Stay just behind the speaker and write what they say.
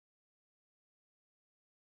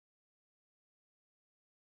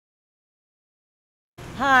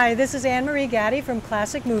Hi, this is Anne-Marie Gaddy from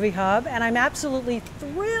Classic Movie Hub, and I'm absolutely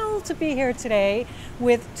thrilled to be here today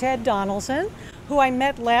with Ted Donaldson, who I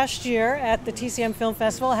met last year at the TCM Film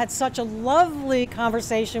Festival. I had such a lovely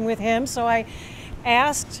conversation with him, so I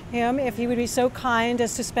asked him if he would be so kind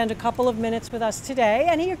as to spend a couple of minutes with us today,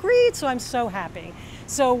 and he agreed, so I'm so happy.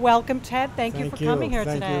 So welcome, Ted. Thank you for coming here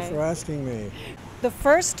today. Thank you for asking me. The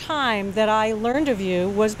first time that I learned of you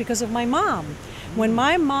was because of my mom. When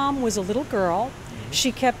my mom was a little girl,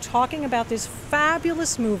 she kept talking about this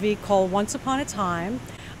fabulous movie called Once Upon a Time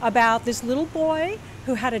about this little boy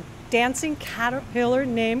who had a dancing caterpillar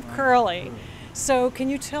named Curly. So can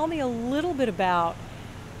you tell me a little bit about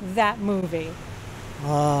that movie?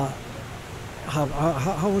 How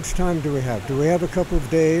much time do we have? Do we have a couple of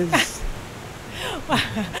days?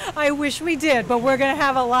 I wish we did, but we're going to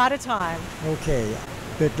have a lot of time. Okay.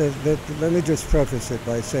 Let me just preface it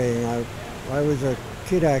by saying I was a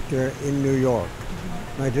kid actor in New York.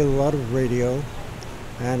 I did a lot of radio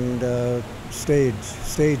and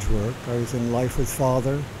stage work. I was in Life with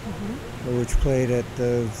Father, which played at,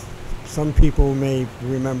 some people may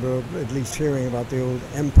remember at least hearing about the old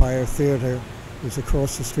Empire Theater. It was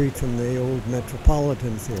across the street from the old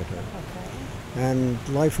Metropolitan Theater. Okay. And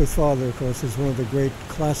Life with Father, of course, is one of the great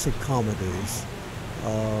classic comedies,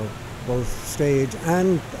 both stage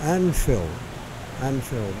and film.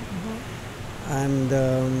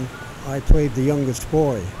 And I played the youngest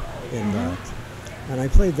boy in that. And I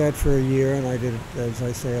played that for a year, and I did, as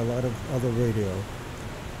I say, a lot of other radio.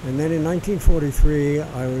 And then in 1943,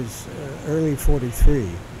 early 43,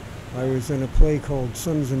 I was in a play called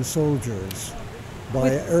Sons and Soldiers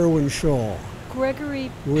by Irwin Shaw. Gregory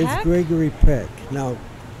Peck? With Gregory Peck. Now,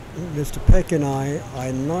 Mr. Peck and I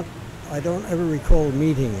don't ever recall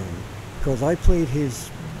meeting him, because I played his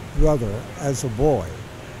brother as a boy.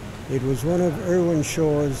 It was one of Irwin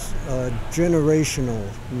Shaw's generational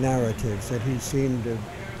narratives that he seemed to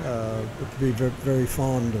be very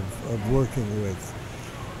fond of working with.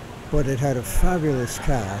 But it had a fabulous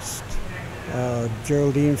cast.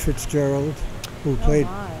 Geraldine Fitzgerald, who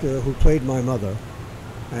played my mother,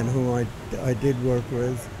 and whom I did work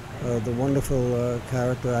with. The wonderful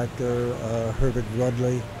character actor Herbert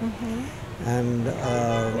Rudley, and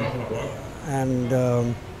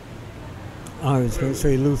I was going to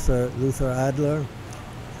say Luther Adler,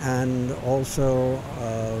 and also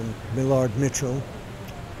Millard Mitchell,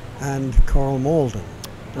 and Carl Malden.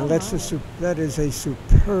 Now that is a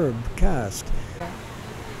superb cast.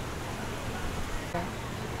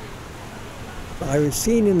 I was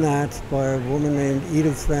seen in that by a woman named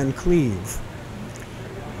Edith Van Cleve,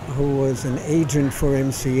 who was an agent for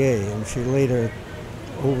MCA, and she later,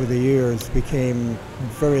 over the years, became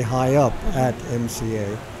very high up at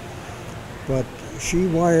MCA. But she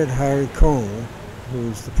wired Harry Cohn,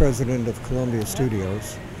 who's the president of Columbia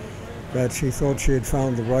Studios, that she thought she had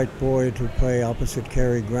found the right boy to play opposite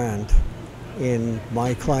Cary Grant in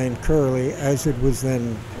My Client Curly, as it was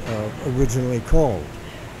then originally called.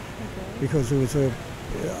 Because it was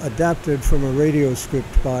adapted from a radio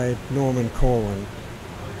script by Norman Corwin,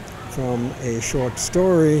 from a short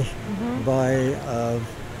story by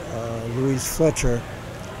Louise Fletcher,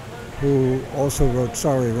 who also wrote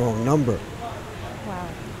Sorry, Wrong Number. Wow.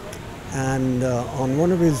 And on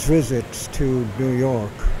one of his visits to New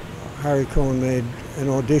York, Harry Cohn made an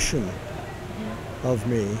audition of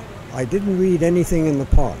me. I didn't read anything in the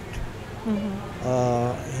part.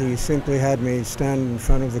 He simply had me stand in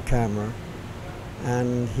front of the camera,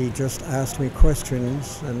 and he just asked me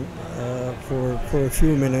questions and for a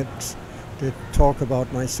few minutes to talk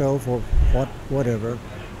about myself or whatever.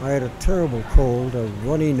 I had a terrible cold, a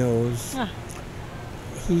runny nose.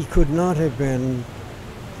 He could not have been,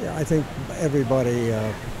 I think everybody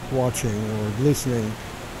watching or listening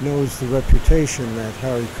knows the reputation that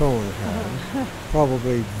Harry Cohn had,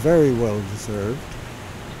 probably very well deserved.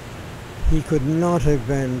 He could not have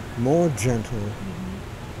been more gentle,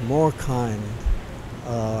 more kind,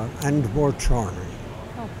 and more charming.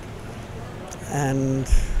 And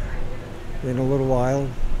in a little while,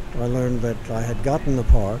 I learned that I had gotten the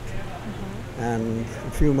part, and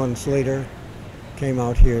a few months later, came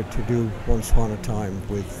out here to do Once Upon a Time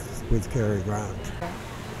with Cary Grant.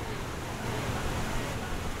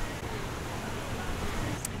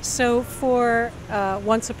 So for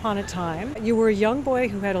Once Upon a Time, you were a young boy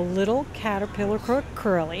who had a little caterpillar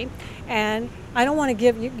Curly, and I don't want to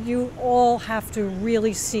give you all have to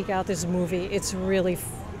really seek out this movie.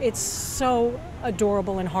 It's so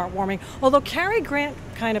adorable and heartwarming. Although Cary Grant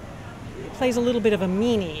kind of plays a little bit of a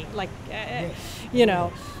meanie, like, you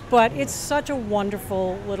know, but it's such a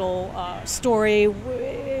wonderful little story.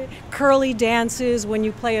 Curly dances when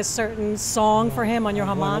you play a certain song for him on your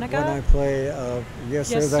harmonica? When I play Yes,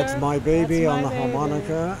 Sir, That's My Baby That's on My the Baby.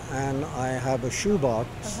 harmonica, and I have a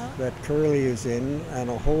shoebox that Curly is in and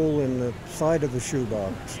a hole in the side of the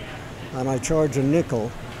shoebox. And I charge a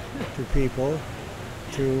nickel to people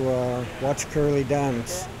to watch Curly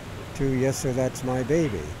dance to Yes, Sir, That's My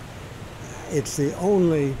Baby. It's the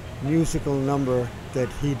only musical number that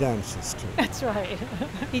he dances to. That's right.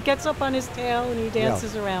 He gets up on his tail and he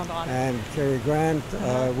dances around on it. And Cary Grant,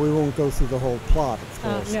 we won't go through the whole plot, of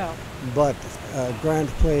course. No. But Grant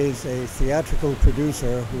plays a theatrical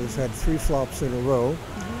producer who's had 3 flops in a row,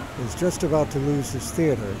 is just about to lose his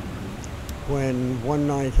theater, when one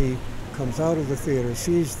night he comes out of the theater,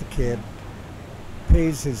 sees the kid,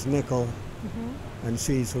 pays his nickel, and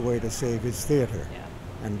sees a way to save his theater. Yeah.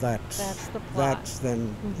 And that's the plot. That's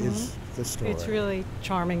then is the story. It's really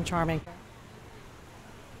charming, charming.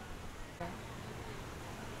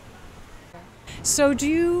 So do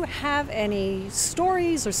you have any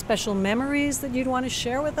stories or special memories that you'd want to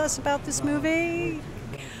share with us about this movie?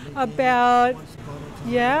 About,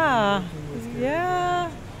 yeah.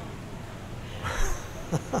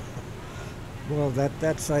 Well,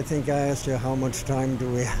 that's, I think I asked you how much time do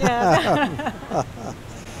we have. Yeah.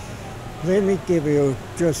 Let me give you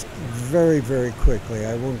just very, very quickly,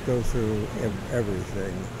 I won't go through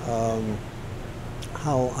everything,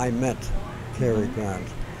 how I met Cary Grant.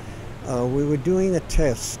 We were doing a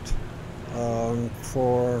test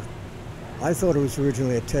I thought it was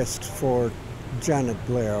originally a test for Janet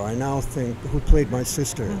Blair, I now think, who played my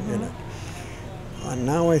sister in it. And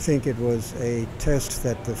now I think it was a test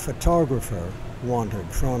that the photographer wanted,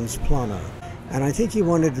 Franz Planner. And I think he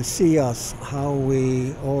wanted to see us, how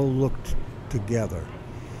we all looked together.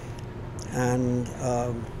 And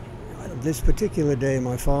this particular day,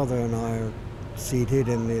 my father and I are seated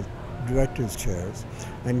in the director's chairs.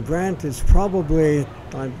 And Grant is probably,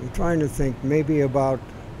 I'm trying to think, maybe about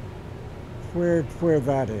where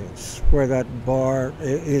that is, where that bar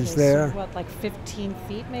is there. So what, like 15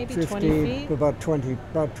 feet, maybe 15, 20 feet? About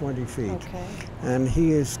 20 feet. Okay. And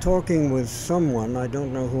he is talking with someone, I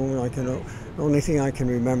don't know whom. The only thing I can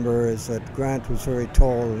remember is that Grant was very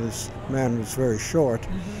tall and this man was very short.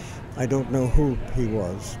 I don't know who he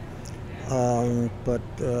was. But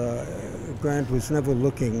Grant was never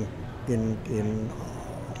looking in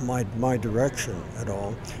my direction at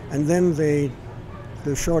all. And then the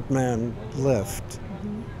short man left,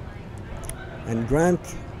 and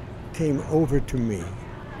Grant came over to me.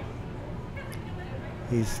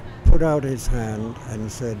 He's put out his hand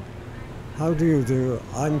and said, "How do you do?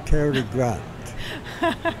 I'm Cary Grant."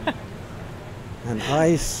 And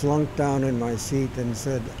I slunk down in my seat and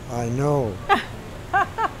said, "I know."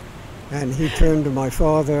 And he turned to my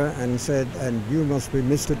father and said, "And you must be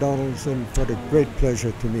Mr. Donaldson. What a great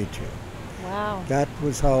pleasure to meet you." Wow. That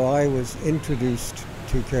was how I was introduced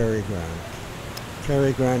to Cary Grant.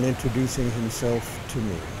 Cary Grant introducing himself to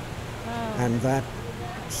me. Wow. And that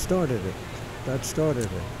started it.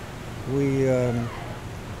 We,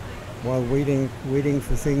 while waiting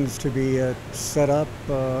for things to be set up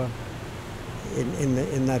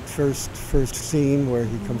in that first scene where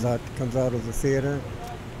he comes out of the theater,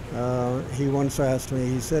 he once asked me.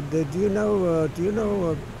 He said, "Do you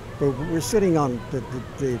know? We're sitting on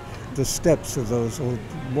the steps of those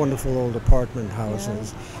wonderful old apartment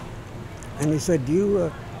houses," and he said, "Do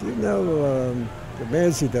you know the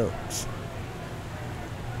Merseydotes?"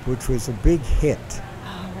 Which was a big hit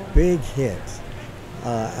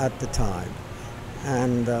at the time.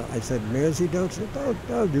 And I said, "Merseydotes?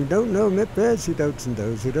 Oh, you don't know Merseydotes and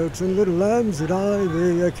Dosydotes and little lambs that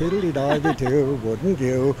ivy, a kiddly-divey too, wouldn't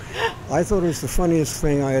you?" I thought it was the funniest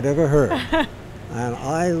thing I had ever heard. And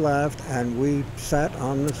I laughed, and we sat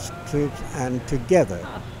on the stoop and together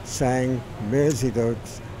sang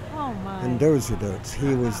Merseydotes and Dosydotes.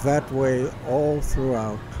 He was that way all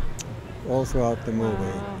throughout the movie.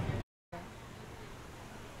 Wow.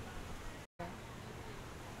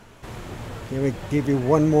 Let me give you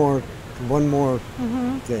one more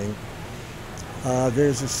thing.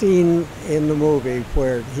 There's a scene in the movie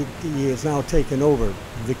where he is now taken over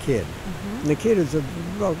the kid. And the kid is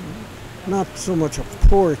not so much a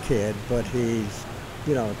poor kid, but he's,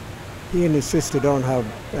 he and his sister don't have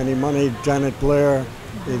any money. Janet Blair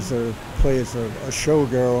plays a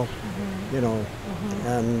showgirl,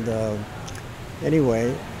 and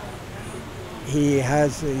anyway,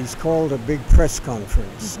 he's called a big press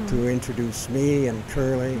conference to introduce me and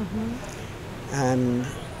Curly, and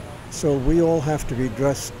so we all have to be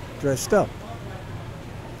dressed up.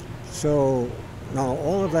 So now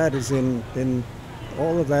all of that is in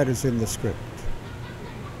the script.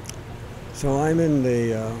 So I'm in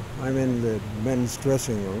the men's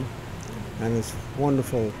dressing room, and this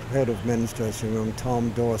wonderful head of men's dressing room, Tom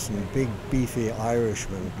Dawson, big beefy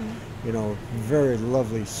Irishman, you know, very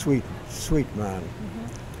lovely, sweet man.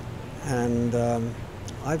 And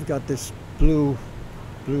I've got this blue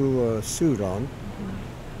suit on,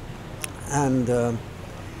 and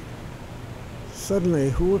suddenly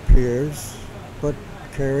who appears but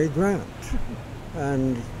Cary Grant.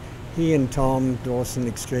 And he and Tom Dawson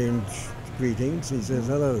exchange greetings. He says,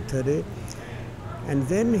 "Hello, Teddy." And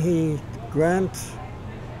then Grant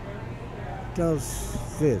does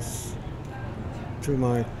this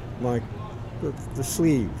to the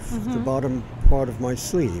sleeve, the bottom part of my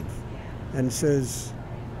sleeve, and says,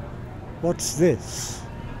 "What's this?"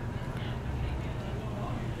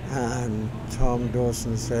 And Tom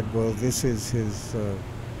Dawson said, "Well, this is his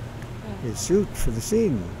suit for the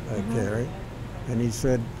scene, Cary." And he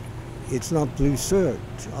said, "It's not blue serge.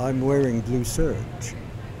 I'm wearing blue serge."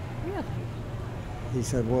 Really? He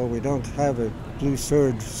said, "Well, we don't have a blue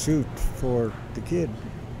serge suit for the kid."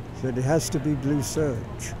 He said, "It has to be blue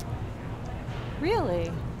serge."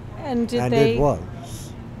 Really? And it was.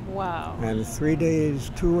 Wow. And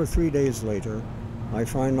 2 or 3 days later, I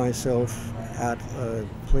find myself at a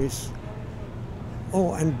place.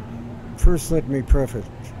 Oh, and first let me preface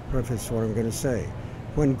what I'm going to say.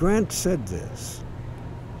 When Grant said this,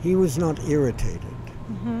 he was not irritated.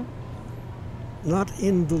 Not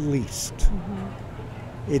in the least.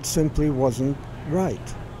 It simply wasn't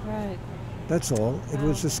right. Right. That's all. It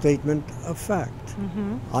was a statement of fact.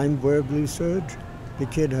 I wear blue serge, the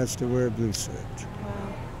kid has to wear blue serge.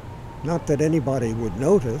 Wow. Not that anybody would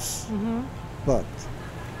notice, but.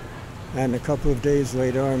 And a couple of days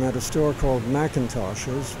later, I'm at a store called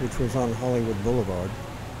Macintosh's, which was on Hollywood Boulevard.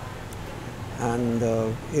 And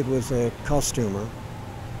it was a costumer,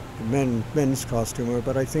 men's costumer,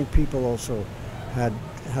 but I think people also had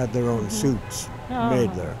their own suits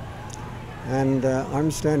made there. And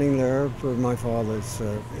I'm standing there, my father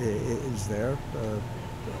is there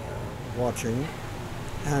watching,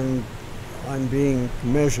 and I'm being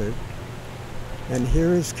measured. And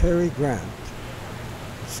here is Cary Grant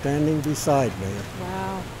standing beside me,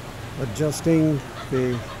 adjusting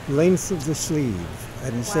the length of the sleeve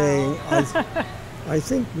and saying, I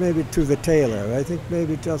think maybe to the tailor, I think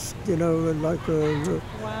maybe just, you know, like a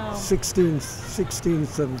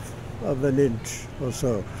 16th of an inch or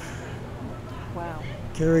so. Wow.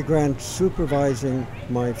 Cary Grant supervising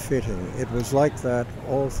my fitting. It was like that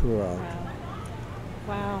all throughout.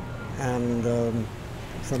 Wow. And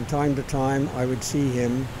from time to time, I would see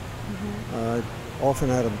him, often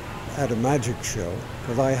at a magic show,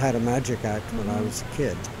 because I had a magic act when I was a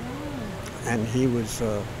kid, and he was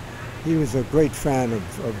a great fan of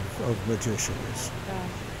magicians.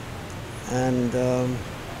 And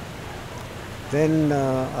then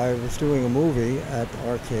I was doing a movie at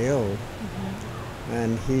RKO,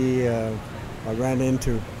 and I ran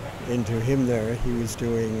into him there. He was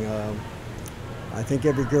doing, I think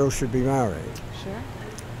Every Girl Should Be Married. Sure.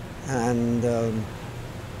 And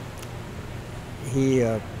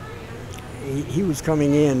he was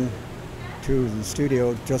coming in to the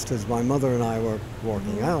studio just as my mother and I were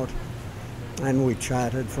walking out, and we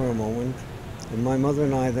chatted for a moment, and my mother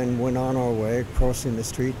and I then went on our way, crossing the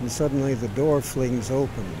street, and suddenly the door flings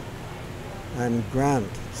open, and Grant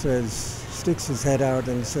sticks his head out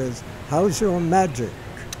and says, "How's your magic?"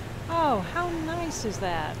 Oh, how nice is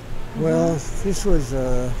that? Well, this was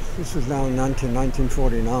now in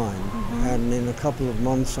 1949, and in a couple of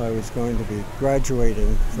months I was going to be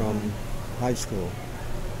graduating from high school.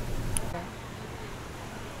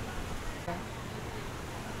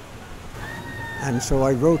 And so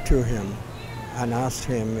I wrote to him and asked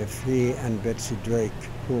him if he and Betsy Drake,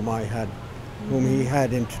 whom he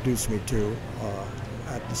had introduced me to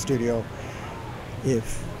at the studio,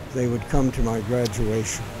 if they would come to my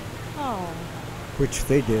graduation. Oh. Which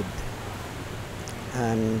they did.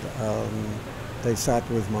 And they sat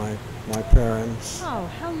with my parents. Oh,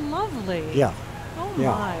 how lovely. Yeah. Oh,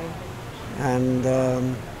 yeah. my. And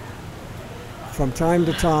from time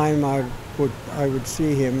to time I would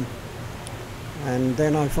see him, and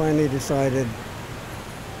then I finally decided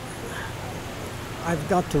I've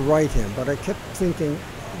got to write him, but I kept thinking,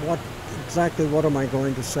 what am I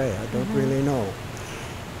going to say? I don't really know.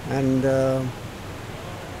 And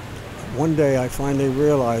one day I finally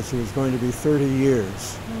realized it was going to be 30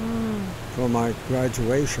 years for my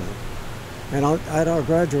graduation. And at our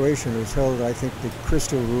graduation, it was held, I think, the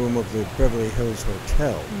Crystal Room of the Beverly Hills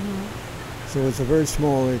Hotel. So it was a very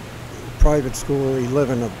small private school,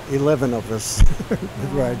 11 of us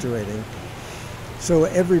graduating. So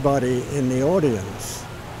everybody in the audience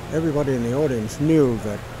everybody in the audience knew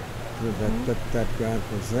that Grant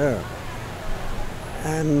was there.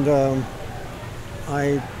 And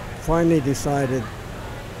I finally decided,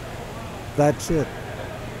 that's it.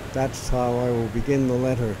 That's how I will begin the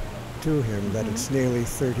letter to him, that it's nearly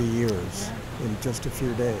 30 years in just a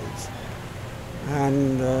few days.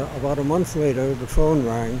 And about a month later, the phone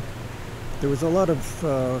rang. There was a lot of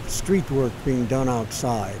street work being done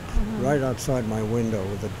outside, right outside my window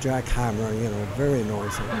with a jackhammer, you know, very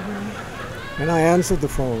noisy. And I answered the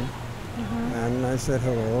phone, and I said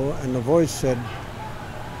hello, and the voice said,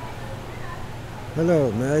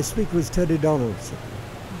 "Hello, may I speak with Ted Donaldson?"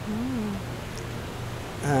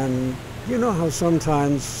 And you know how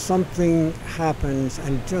sometimes something happens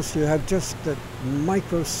and just you have just that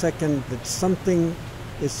microsecond that something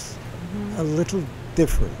is a little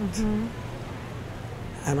different.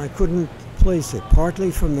 And I couldn't place it,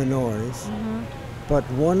 partly from the noise, but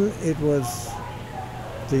one, it was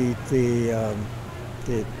the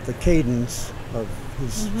cadence of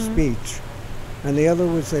his speech, and the other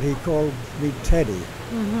was that he called me Teddy.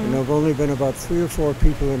 And I've only been about 3 or 4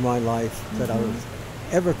 people in my life that I was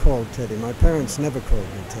ever called Teddy. My parents never called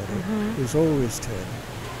me Teddy. It was always Ted.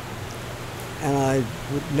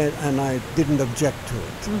 And I didn't object to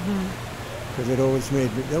it. Because it always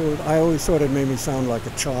made me, I always thought it made me sound like a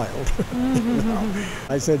child. You know?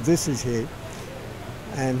 I said, "This is he."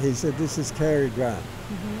 And he said, "This is Cary Grant."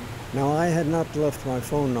 Now, I had not left my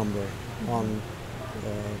phone number on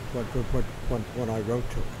what I wrote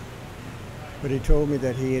to him. But he told me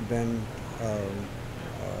that he had been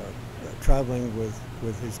traveling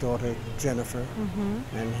with his daughter Jennifer,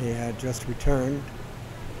 and he had just returned,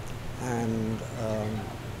 and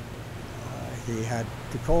he had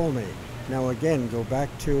to call me. Now again, go back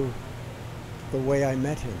to the way I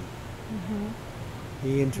met him.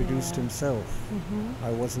 He introduced himself.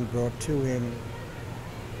 I wasn't brought to him.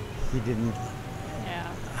 He didn't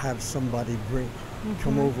have somebody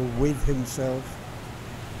come over with himself.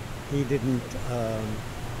 He didn't.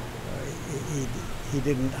 He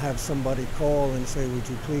didn't have somebody call and say, "Would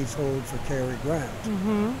you please hold for Cary Grant?"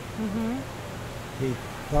 He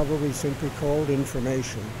probably simply called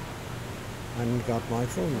information and got my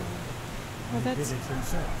phone number. Well, He did it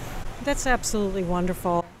himself. that's absolutely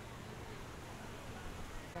wonderful.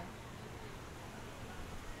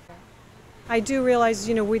 I do realize,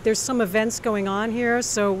 you know, there's some events going on here,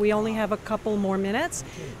 so we only have a couple more minutes.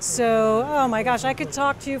 So, oh my gosh, I could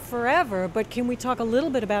talk to you forever, but can we talk a little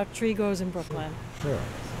bit about Tree Grows in Brooklyn? Sure.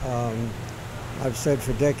 I've said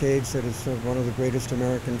for decades that it's one of the greatest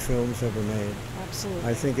American films ever made. Absolutely.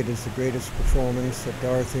 I think it is the greatest performance that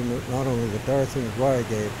not only that Dorothy McGuire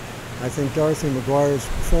gave, I think Dorothy McGuire's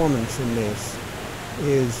performance in this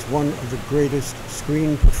is one of the greatest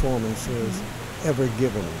screen performances ever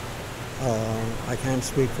given. I can't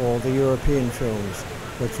speak for all the European films,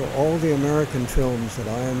 but for all the American films that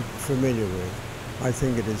I am familiar with, I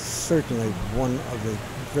think it is certainly one of the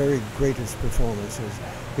very greatest performances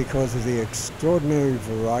because of the extraordinary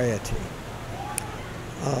variety.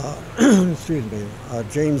 Excuse me,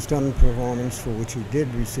 James Dunn performance, for which he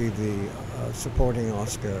did receive the supporting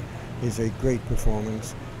Oscar, is a great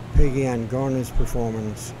performance. Peggy and Garner's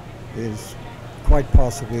performance is quite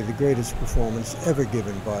possibly the greatest performance ever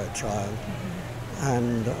given by a child.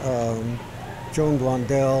 And Joan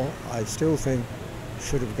Blondell, I still think,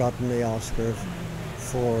 should have gotten the Oscar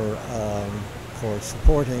for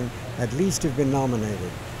supporting, at least have been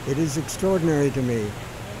nominated. It is extraordinary to me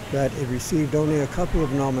that it received only a couple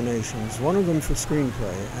of nominations, one of them for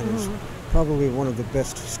screenplay, and is probably one of the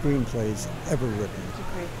best screenplays ever written.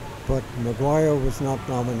 But McGuire was not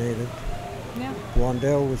nominated.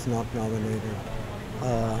 Blondell was not nominated.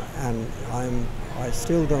 And I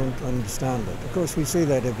still don't understand it. Of course, we say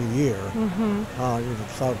that every year.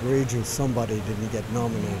 It's outrageous somebody didn't get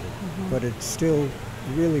nominated. But it still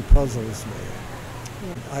really puzzles me.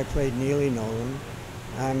 I played Neely Nolan,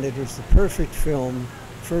 and it was the perfect film,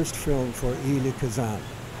 first film for Elia Kazan.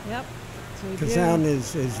 Kazan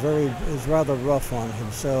is rather rough on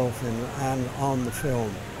himself and on the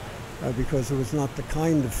film, because it was not the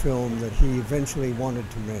kind of film that he eventually wanted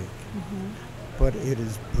to make. But it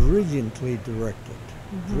is brilliantly directed,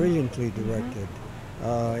 brilliantly directed.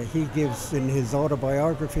 He gives, in his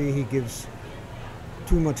autobiography, he gives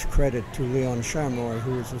too much credit to Leon Shamroy,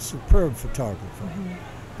 who is a superb photographer.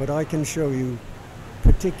 But I can show you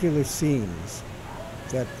particular scenes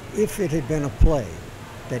that if it had been a play,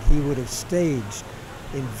 that he would have staged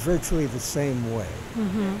in virtually the same way.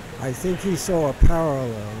 I think he saw a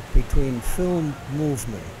parallel between film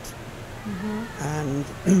movement and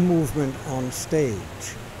movement on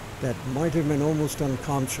stage that might have been almost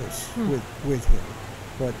unconscious with him.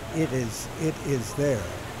 but it is there.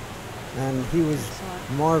 And he was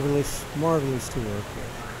marvelous to work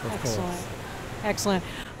with, of course. Excellent.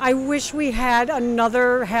 I wish we had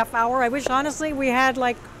another half hour. I wish, honestly, we had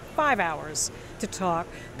like 5 hours to talk.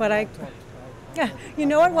 But you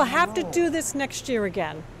know what? We'll have to do this next year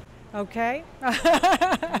again. Okay?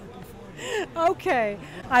 Okay.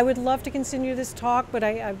 I would love to continue this talk, but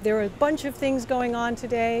there are a bunch of things going on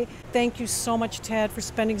today. Thank you so much, Ted, for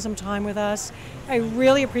spending some time with us. I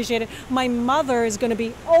really appreciate it. My mother is going to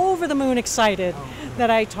be over the moon excited that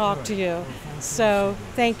I talked to you. So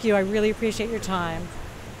thank you. I really appreciate your time.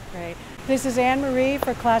 Great. This is Anne Marie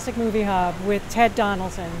for Classic Movie Hub with Ted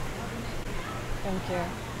Donaldson. Thank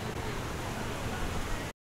you.